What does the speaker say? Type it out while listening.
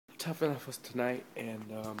Tough Enough was tonight, and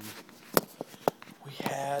we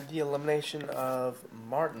had the elimination of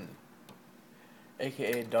Martin,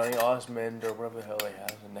 aka Donny Osmond, or whatever the hell they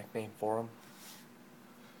have a nickname for him.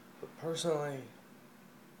 But personally,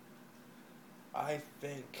 I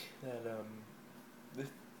think that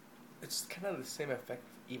it's kind of the same effect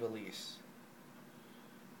with Ivelisse.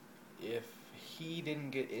 If he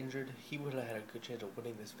didn't get injured, he would have had a good chance of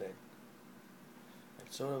winning this thing. And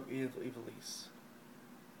so did Ivelisse.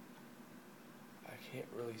 I can't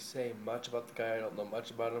really say much about the guy. I don't know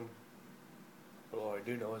much about him. But all I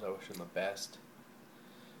do know is I wish him the best.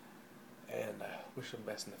 And I wish him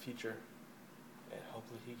the best in the future. And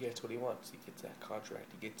hopefully he gets what he wants. He gets that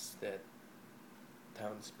contract. He gets that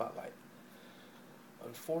town spotlight.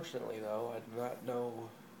 Unfortunately, though, I do not know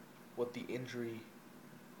what the injury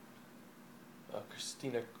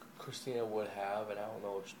Christina would have, and I don't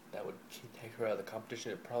know if that would take her out of the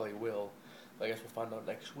competition. It probably will. I guess we'll find out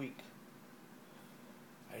next week.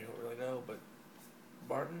 I don't really know, but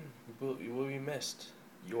Martin, you will be missed.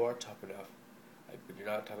 You are tough enough, but you're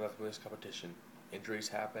not tough enough for this competition. Injuries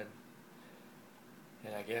happen,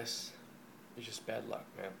 and I guess it's just bad luck,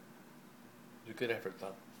 man. It was a good effort,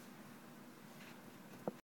 though.